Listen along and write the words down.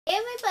Hey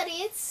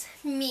everybody, it's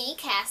me,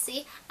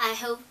 Cassie. I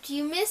hope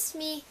you missed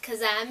me,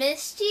 because I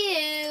missed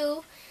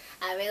you.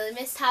 I really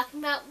miss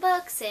talking about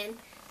books, and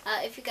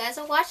if you guys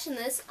are watching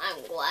this,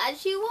 I'm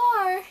glad you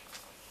are,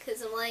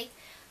 because I'm like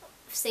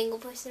a single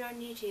person on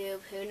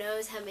YouTube. Who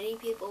knows how many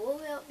people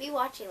will be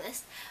watching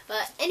this.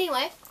 But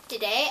anyway,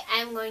 today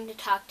I'm going to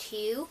talk to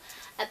you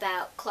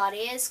about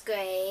Claudia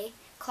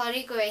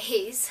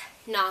Gray's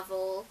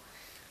novel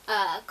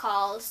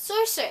called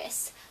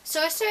Sorceress.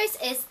 Sorceress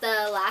is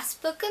the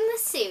last book in the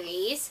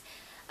series,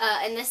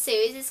 and the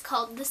series is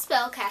called the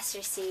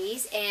Spellcaster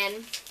series.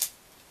 And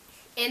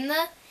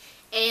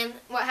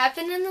what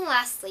happened in the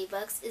last 3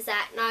 books is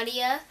that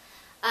Nadia,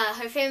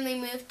 her family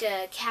moved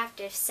to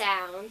Captive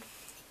Sound,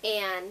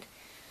 and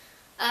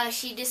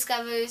she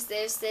discovers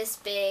there's this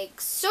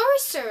big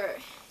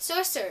sorceress,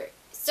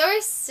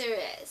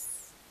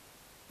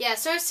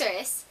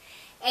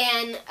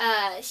 and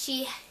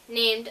she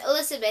named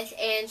Elizabeth,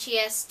 and she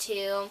has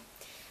to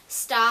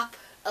stop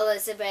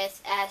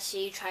Elizabeth as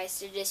she tries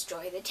to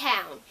destroy the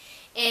town.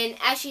 And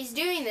as she's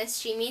doing this,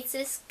 she meets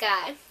this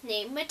guy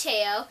named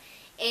Mateo,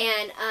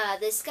 and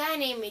this guy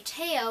named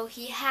Mateo,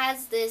 he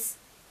has this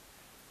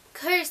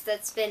curse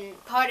that's been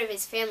part of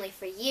his family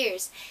for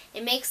years.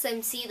 It makes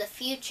them see the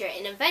future,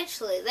 and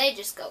eventually they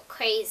just go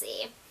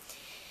crazy.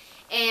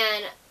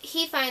 And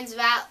he finds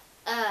out,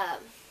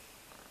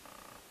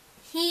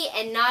 he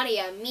and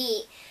Nadia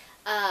meet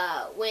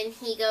when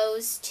he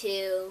goes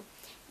to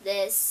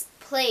this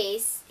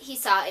place he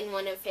saw in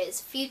one of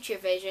his future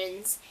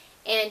visions,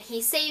 and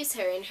he saves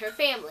her and her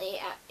family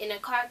in a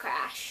car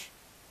crash.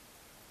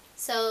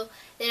 So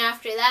then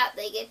after that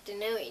they get to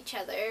know each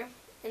other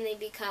and they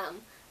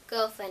become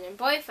girlfriend and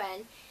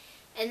boyfriend.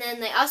 And then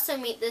they also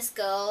meet this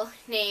girl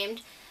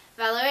named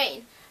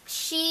Valeriane.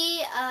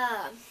 She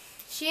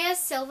has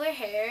silver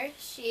hair.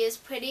 She is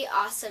pretty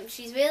awesome.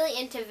 She's really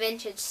into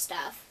vintage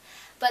stuff.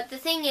 But the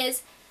thing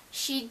is,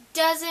 she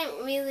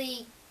doesn't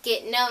really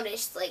get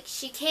noticed. Like,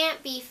 she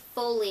can't be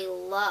fully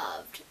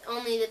loved.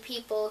 Only the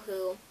people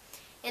who,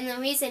 and the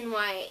reason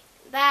why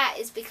that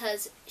is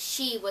because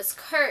she was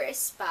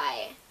cursed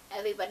by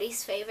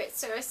everybody's favorite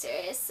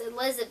sorceress,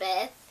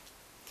 Elizabeth,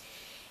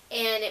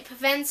 and it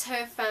prevents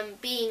her from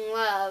being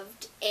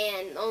loved,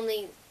 and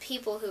only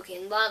people who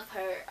can love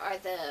her are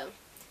the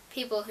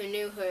people who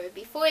knew her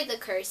before the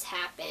curse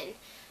happened.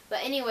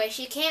 But anyway,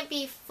 she can't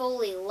be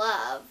fully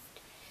loved,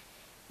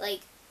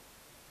 like,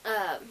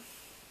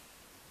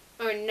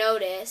 or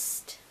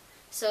noticed.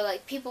 So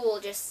like people will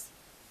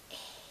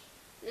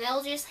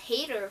they'll just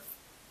hate her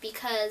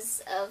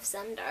because of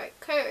some dark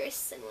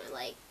curse, and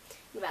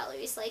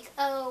Valerie's like,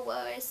 oh,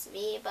 woe is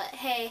me, but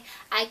hey,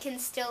 I can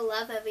still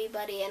love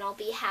everybody and I'll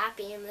be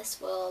happy in this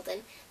world,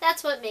 and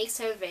that's what makes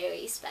her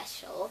very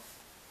special.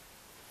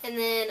 And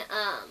then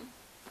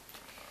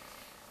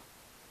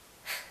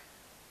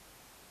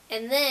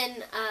in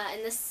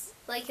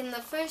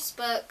the first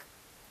book,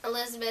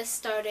 Elizabeth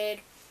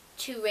started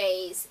to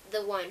raise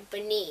the one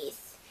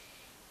beneath.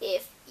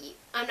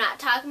 I'm not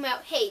talking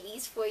about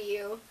Hades for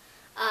you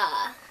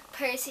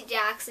Percy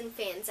Jackson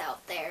fans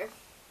out there.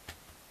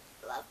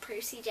 Love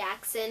Percy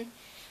Jackson.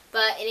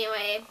 But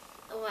anyway,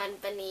 the one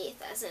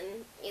beneath, as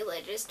in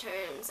religious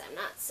terms. I'm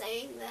not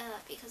saying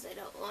that because I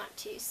don't want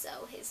to,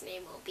 so his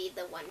name will be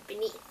the one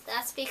beneath.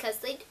 That's because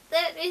that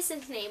is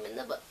his name in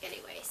the book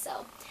anyway.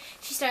 So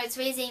she starts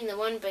raising the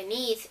one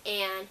beneath,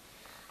 and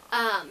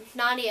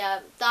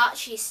Nadia thought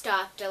she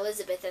stopped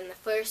Elizabeth in the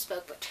first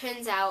book, but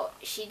turns out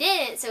she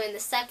didn't. So in the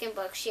second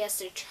book, she has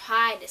to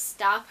try to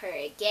stop her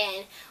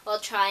again while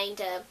trying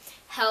to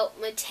help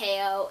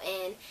Mateo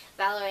and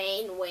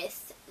Valeriane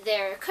with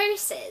their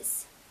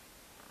curses.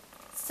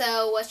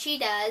 So what she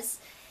does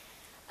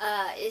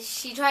is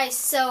she tries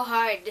so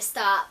hard to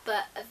stop,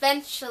 but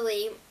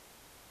eventually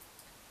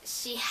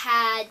she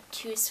had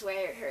to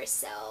swear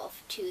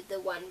herself to the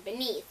one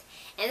beneath.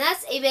 And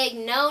that's a big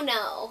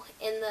no-no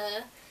in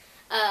the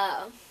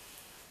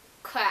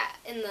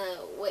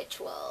witch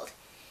world,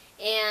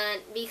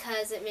 and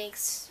because it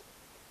makes,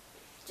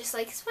 just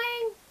like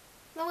swearing,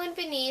 the one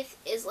beneath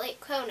is like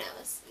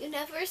Kronos. You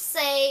never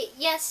say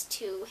yes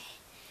to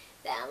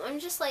them. I'm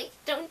just like,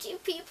 don't you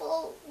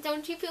people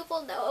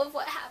know of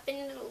what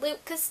happened to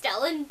Luke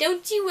Castellan?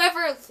 Don't you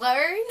ever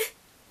learn?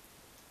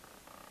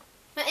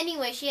 But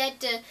anyway, she had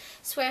to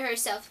swear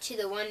herself to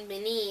the one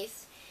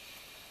beneath,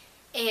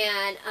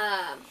 and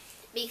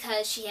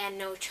because she had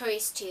no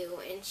choice to,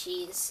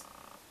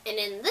 and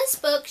in this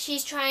book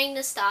she's trying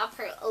to stop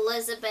her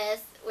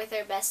Elizabeth with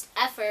her best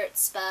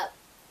efforts, but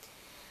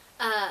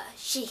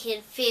she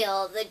can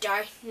feel the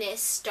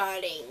darkness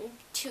starting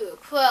to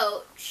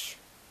approach,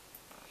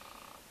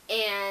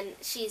 and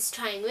she's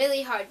trying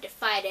really hard to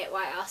fight it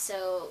while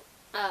also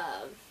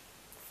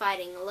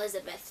fighting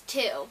Elizabeth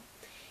too.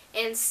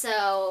 And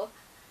so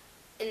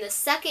in the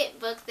second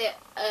book, the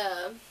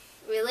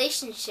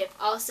relationship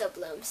also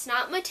blooms.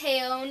 Not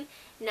Mateo and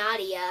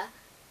Nadia.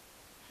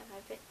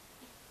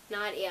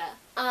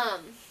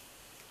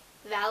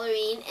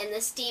 Valeriane and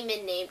this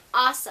demon named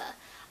Asa.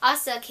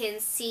 Asa can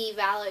see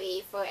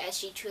Valerie for as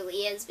she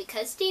truly is,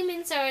 because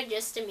demons are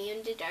just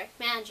immune to dark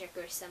magic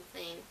or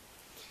something.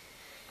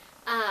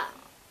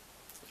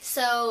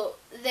 So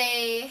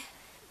they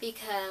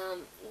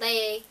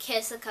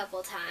kiss a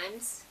couple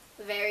times.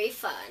 Very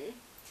fun.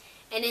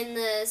 And in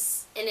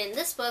this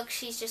book,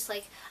 she's just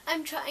like,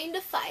 I'm trying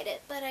to fight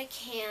it, but I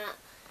can't.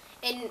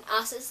 And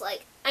Asa's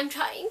like, I'm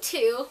trying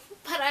to,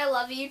 but I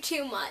love you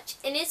too much.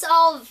 And it's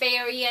all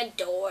very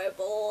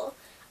adorable.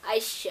 I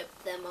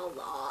ship them a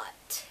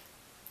lot.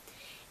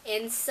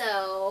 And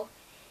so,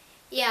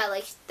 yeah,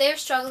 like, they're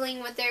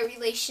struggling with their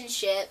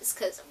relationships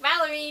because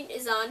Valerie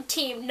is on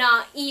Team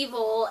Not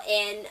Evil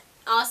and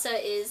Asa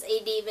is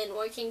a demon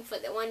working for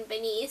the one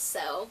beneath.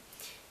 So,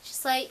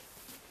 just like,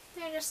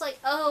 they're just like,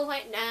 oh,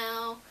 what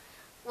now?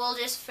 We'll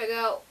just figure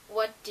out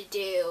what to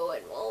do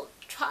and we'll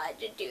try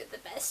to do the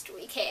best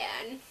we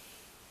can.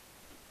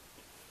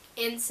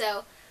 And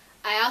so,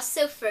 I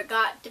also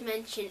forgot to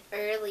mention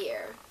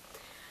earlier,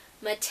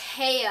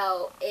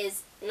 Mateo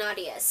is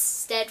Nadia's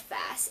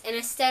steadfast. And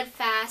a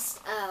steadfast,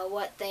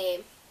 what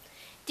they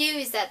do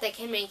is that they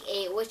can make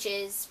a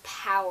witch's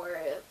power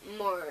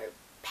more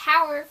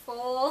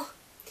powerful.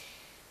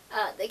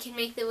 They can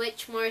make the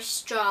witch more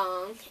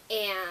strong,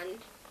 and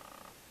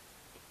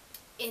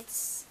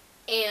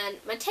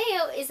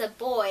Mateo is a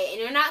boy, and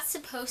you're not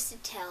supposed to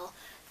tell.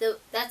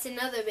 That's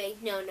another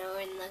big no-no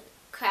in the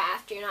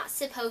craft. You're not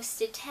supposed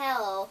to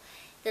tell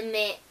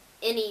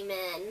any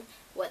men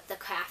what the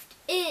craft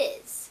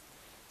is.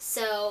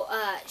 So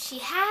she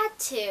had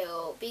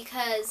to,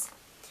 because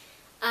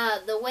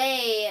the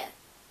way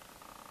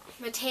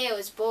Mateo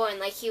was born,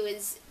 like he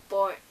was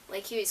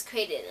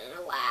created in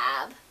a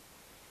lab.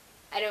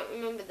 I don't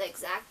remember the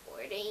exact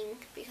wording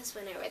because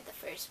when I read the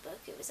first book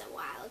it was a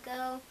while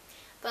ago.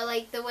 But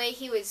like the way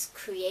he was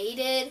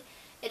created,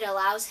 it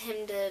allows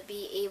him to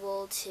be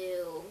able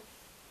to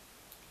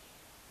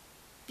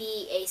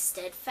be a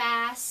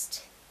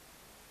steadfast.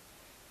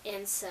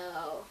 And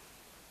so,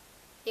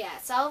 yeah,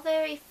 it's all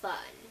very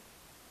fun.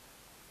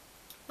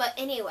 But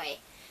anyway,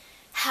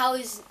 how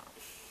is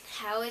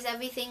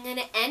everything going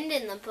to end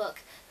in the book?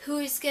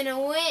 Who's going to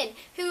win?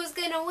 Who's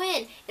going to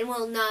win? And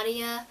will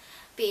Nadia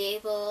be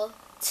able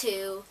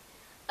to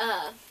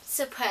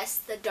suppress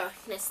the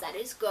darkness that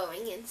is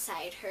growing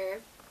inside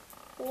her?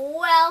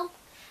 Well,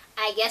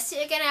 I guess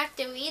you're going to have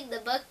to read the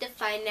book to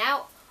find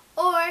out.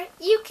 Or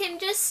you can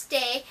just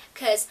stay,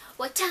 because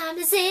what time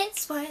is it?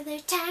 Spoiler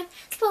time.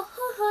 Spoiler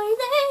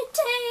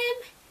time.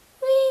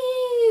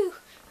 Woo!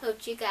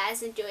 Hope you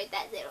guys enjoyed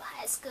that little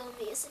High School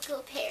Musical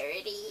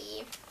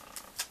parody.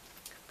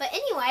 But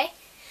anyway,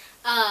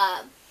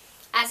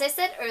 as I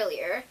said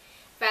earlier,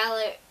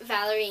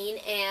 Valerian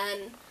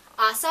and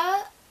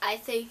Asa, I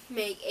think,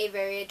 make a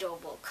very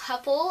adorable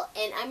couple,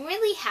 and I'm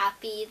really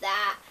happy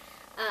that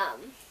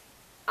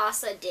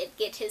Asa did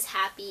get his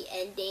happy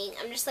ending.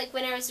 I'm just like,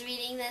 when I was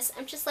reading this,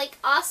 I'm just like,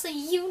 Asa,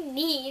 you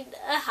need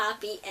a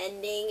happy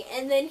ending.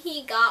 And then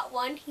he got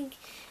one.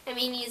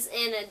 He's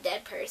in a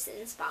dead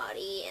person's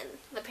body, and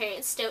the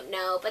parents don't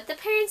know, but the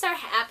parents are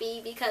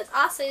happy because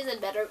Asa is a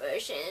better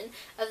version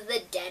of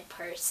the dead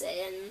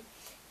person.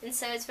 And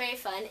so it's very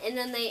fun. And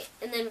then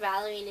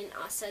Valerian and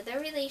Asa, their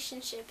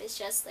relationship is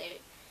just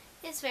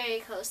it's very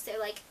close. They're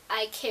like,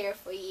 I care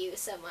for you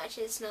so much.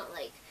 It's not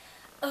like,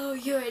 oh,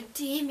 you're a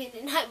demon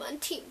and I'm on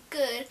Team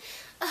Good.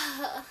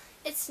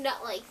 It's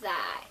not like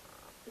that.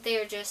 They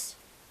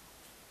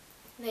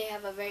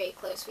have a very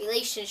close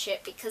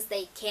relationship because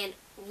they can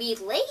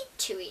relate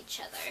to each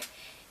other.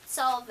 It's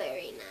all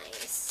very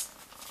nice.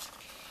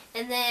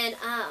 And then,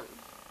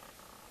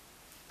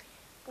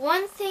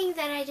 one thing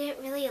that I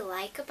didn't really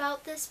like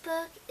about this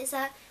book is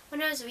that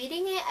when I was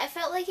reading it, I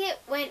felt like it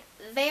went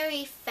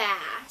very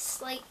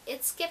fast. Like,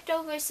 it skipped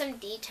over some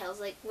details,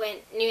 like when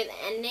near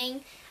the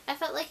ending. I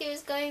felt like it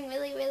was going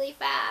really, really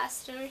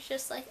fast, and it's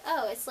just like,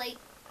 oh, it's like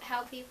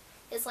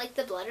it's like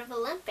the Blood of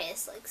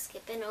Olympus, like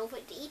skipping over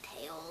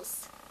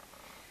details.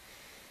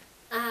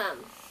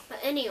 But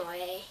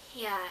anyway,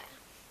 yeah,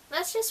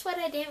 that's just what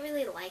I didn't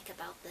really like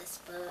about this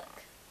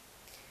book.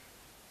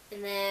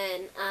 And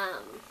then,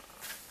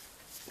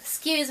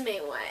 excuse me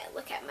while I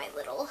look at my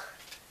little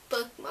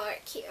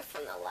bookmark here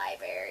from the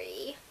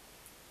library.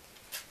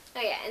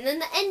 Oh yeah, and then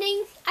the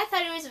ending, I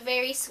thought it was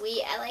very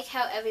sweet. I like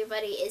how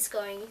everybody is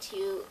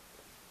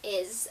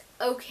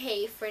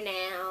okay for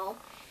now.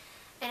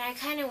 And I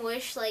kind of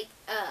wish, like,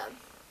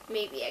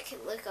 maybe I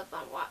could look up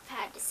on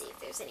Wattpad to see if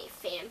there's any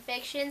fan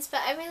fictions.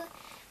 But I really,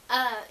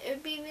 it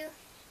would be really,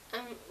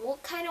 we're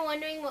kind of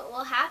wondering what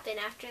will happen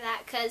after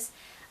that. Because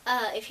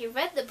if you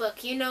read the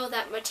book, you know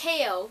that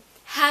Mateo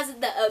has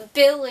the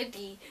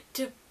ability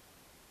to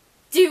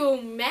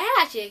do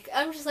magic.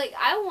 I'm just like,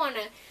 I want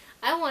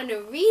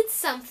to read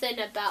something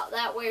about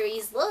that where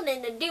he's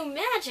learning to do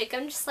magic.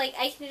 I'm just like,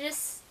 I can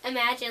just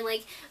imagine,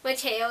 like,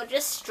 Mateo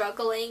just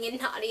struggling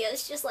and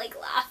Nadia's just, like,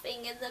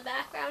 laughing in the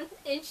background.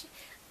 And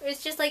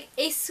It's just like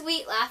a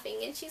sweet laughing,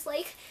 and she's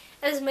like,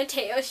 as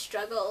Mateo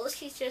struggles,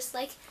 she's just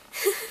like,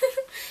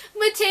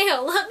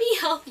 Mateo, let me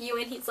help you,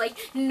 and he's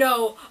like,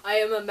 no, I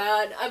am a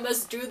man, I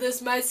must do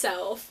this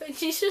myself, and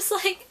she's just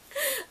like,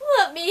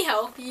 let me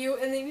help you,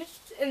 and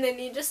then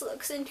he just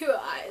looks into her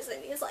eyes,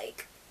 and he's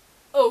like,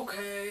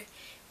 okay.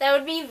 That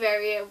would be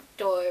very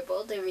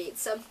adorable to read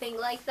something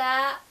like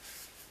that.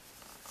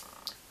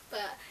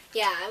 But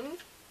yeah,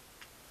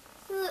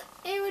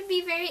 it would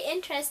be very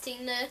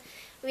interesting to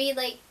read,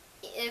 like,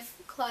 if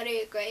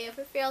Claudia Gray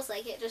ever feels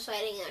like it, just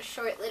writing a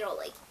short little,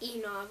 like,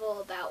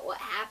 e-novel about what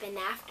happened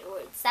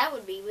afterwards. That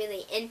would be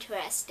really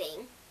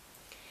interesting.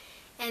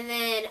 And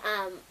then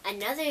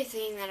another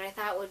thing that I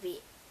thought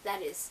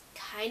that is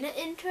kind of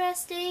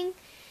interesting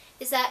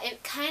is that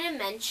it kind of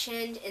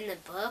mentioned in the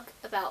book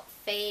about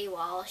Faye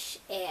Walsh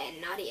and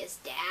Nadia's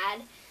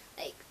dad,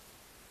 like,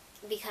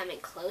 becoming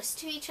close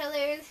to each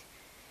other.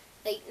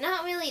 Like,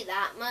 not really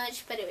that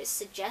much, but it was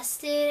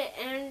suggested,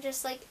 and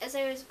just like,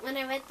 when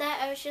I read that,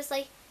 I was just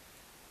like,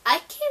 I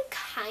can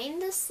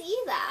kind of see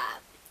that,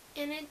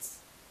 and it's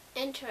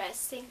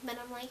interesting, but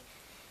I'm like,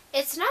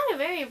 it's not a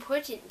very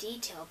important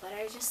detail, but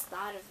I just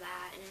thought of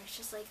that, and it was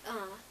just like,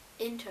 oh,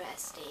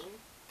 interesting.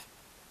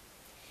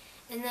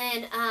 And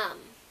then,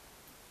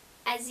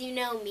 as you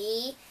know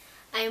me,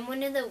 I'm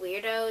one of the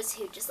weirdos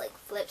who just, like,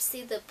 flips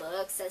through the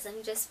books as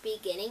I'm just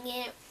beginning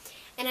it.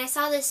 And I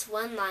saw this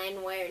one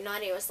line where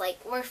Nadia was like,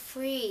 we're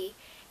free.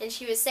 And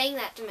she was saying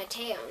that to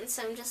Mateo. And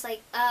so I'm just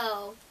like,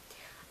 oh,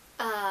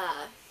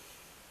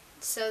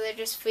 so they're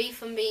just free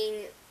from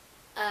being,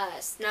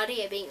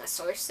 Nadia being a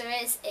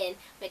sorceress and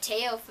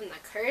Mateo from the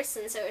curse.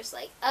 And so it's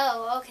like,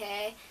 oh,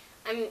 okay.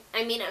 I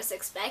mean, I was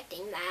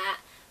expecting that.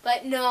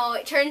 But no,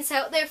 it turns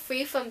out they're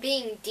free from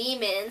being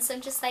demons.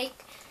 I'm just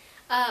like,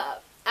 I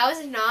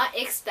was not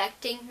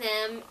expecting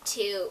them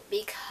to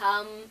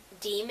become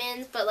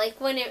demons, but like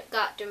when it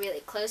got to really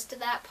close to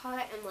that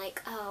part, I'm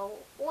like, oh,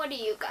 what are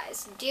you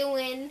guys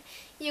doing?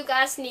 You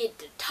guys need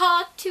to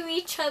talk to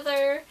each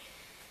other.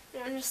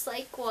 And I'm just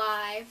like,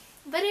 why?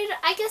 But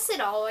I guess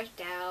it all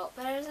worked out.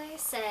 But as I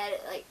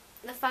said, like,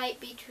 the fight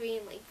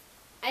between, like,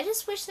 I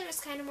just wish there was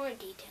kind of more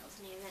details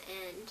near the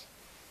end.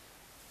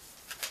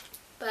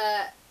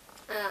 But,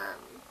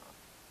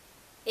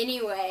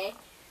 anyway,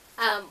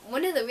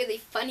 one of the really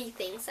funny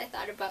things I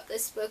thought about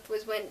this book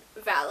was when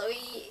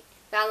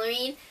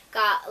Valerian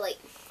got, like,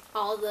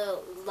 all the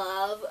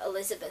love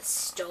Elizabeth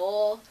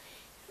stole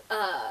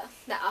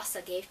that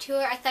Asa gave to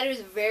her. I thought it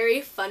was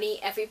very funny,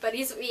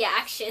 everybody's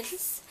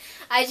reactions.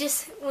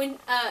 When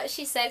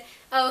she said,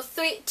 oh,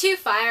 2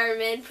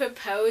 firemen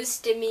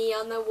proposed to me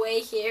on the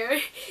way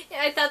here.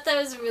 I thought that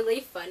was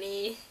really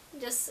funny.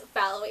 Just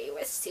Valerie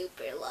with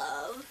super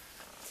love.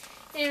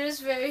 And it was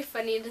very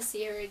funny to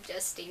see her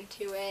adjusting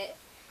to it.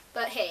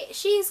 But hey,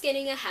 she's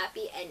getting a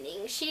happy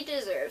ending. She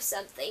deserves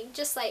something,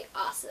 just like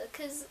Asa,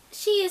 because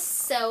she is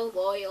so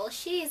loyal.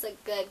 She is a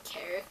good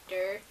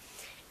character.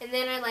 And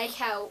then I like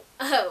how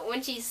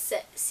when she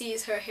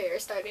sees her hair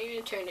starting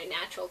to turn a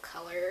natural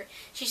color,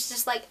 she's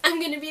just like, I'm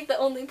going to be the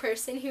only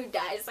person who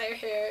dyes their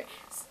hair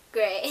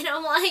gray. And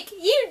I'm like,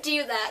 you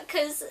do that,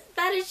 because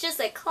that is just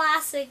a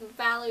classic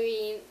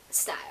Valerian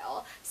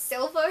style.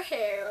 Silver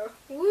hair.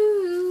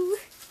 Woo!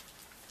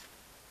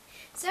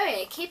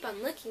 Sorry, I keep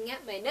on looking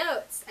at my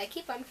notes. I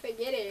keep on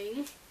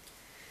forgetting.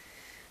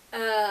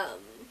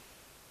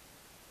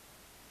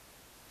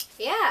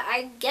 Yeah,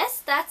 I guess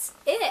that's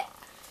it.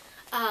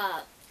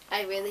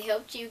 I really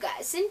hope you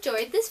guys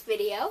enjoyed this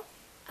video.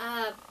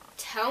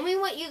 Tell me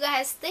what you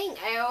guys think.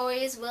 I'll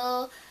always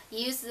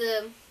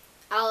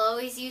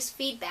use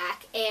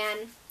feedback,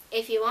 and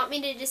if you want me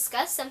to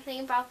discuss something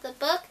about the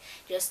book,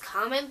 just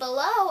comment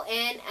below,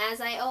 and as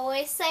I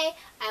always say,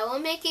 I will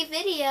make a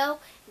video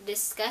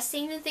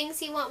discussing the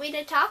things you want me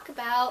to talk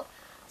about.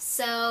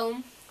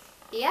 So,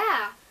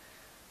 yeah.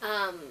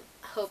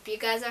 Hope you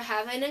guys are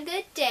having a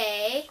good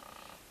day,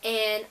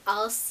 and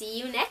I'll see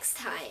you next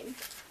time.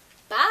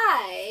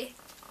 Bye!